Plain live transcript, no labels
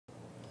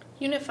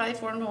Unit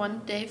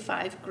 5.1, Day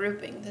 5,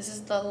 Grouping. This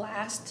is the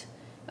last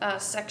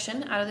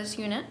section out of this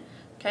unit.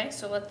 Okay,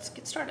 so let's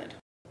get started.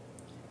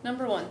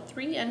 Number 1,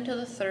 3n to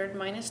the third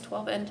minus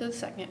 12n to the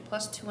second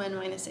plus 2n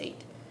minus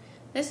 8.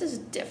 This is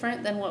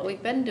different than what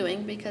we've been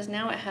doing because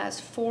now it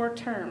has 4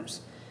 terms.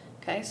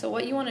 Okay, so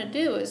what you want to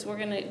do is we're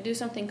going to do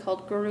something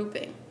called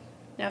grouping.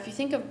 Now if you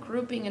think of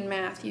grouping in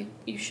math,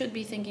 you should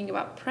be thinking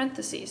about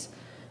parentheses.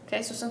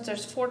 Okay, so since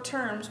there's 4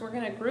 terms, we're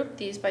going to group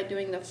these by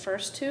doing the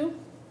first 2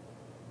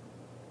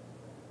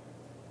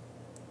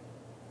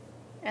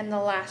 and the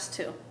last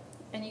 2.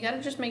 And you got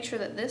to just make sure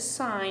that this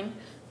sign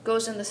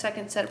goes in the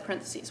second set of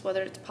parentheses,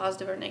 whether it's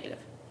positive or negative.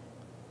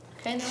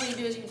 Okay, and then what you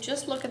do is you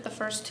just look at the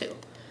first 2.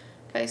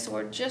 Okay, so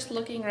we're just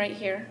looking right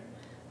here.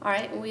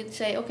 Alright, and we'd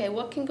say, okay,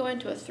 what can go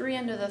into a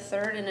 3n to the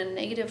third and a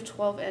negative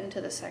 12n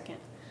to the second?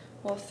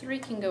 Well, 3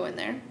 can go in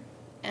there,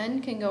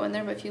 n can go in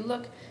there, but if you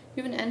look,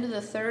 you have an n to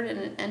the third and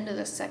an n to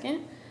the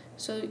second,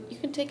 so you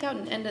can take out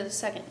an n to the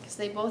second because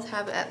they both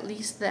have at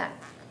least that.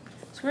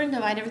 So we're going to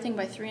divide everything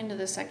by 3n to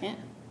the second.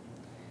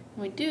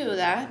 When we do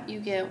that,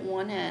 you get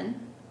 1n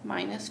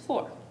minus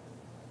 4.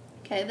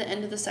 Okay, the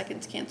n to the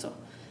seconds cancel.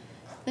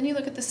 Then you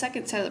look at the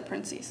second set of the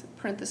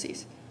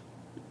parentheses.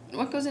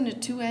 What goes into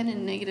 2n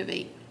and negative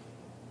 8?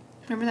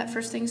 Remember that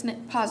first thing's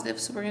positive,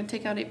 so we're going to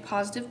take out a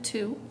positive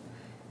 2.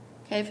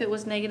 Okay, if it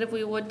was negative,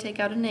 we would take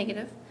out a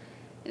negative.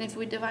 And if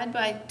we divide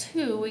by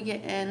 2, we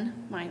get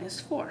n minus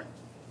 4.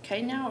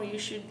 Okay, now you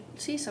should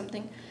see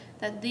something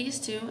that these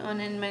two,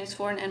 on n minus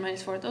 4 and n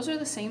minus 4, those are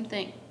the same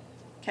thing.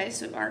 Okay,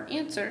 so our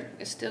answer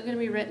is still going to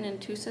be written in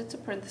 2 sets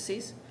of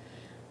parentheses.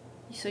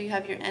 So you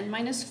have your n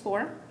minus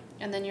 4,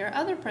 and then your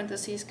other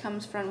parentheses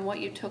comes from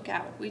what you took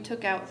out. We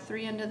took out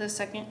 3n to the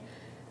second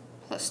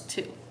plus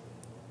 2.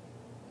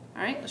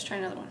 Alright, let's try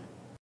another one.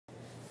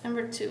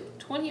 Number 2,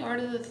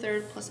 20r to the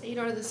third plus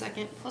 8r to the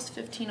second plus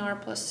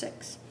 15r plus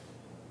 6.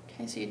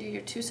 Okay, so you do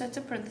your 2 sets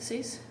of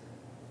parentheses.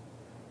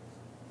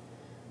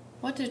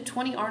 What do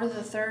 20r to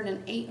the third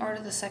and 8r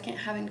to the second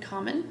have in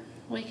common?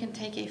 Well, you can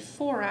take a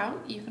 4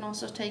 out. You can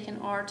also take an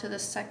r to the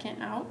second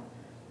out.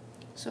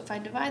 So if I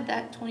divide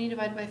that, 20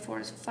 divided by 4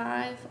 is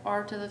 5,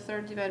 r to the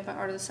third divided by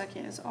r to the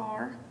second is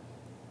r,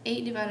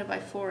 8 divided by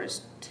 4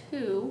 is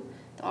 2,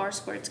 the r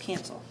squareds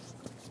cancel.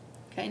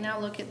 Okay, now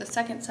look at the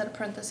second set of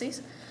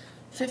parentheses.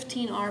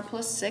 15r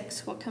plus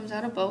 6, what comes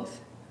out of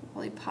both?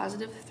 Well, a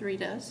positive 3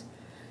 does.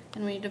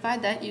 And when you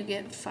divide that, you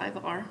get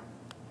 5r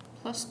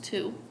plus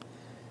 2.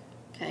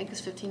 Okay,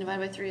 because 15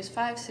 divided by 3 is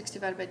 5, 6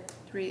 divided by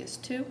 3 is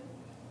 2.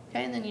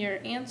 Okay, and then your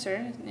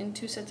answer in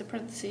 2 sets of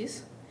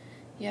parentheses,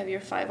 you have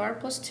your 5r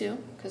plus 2,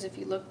 because if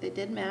you look, they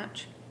did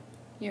match.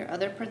 Your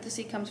other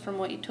parenthesis comes from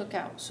what you took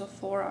out, so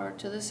 4r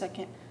to the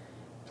second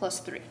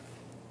plus 3.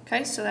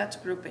 Okay, so that's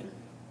grouping.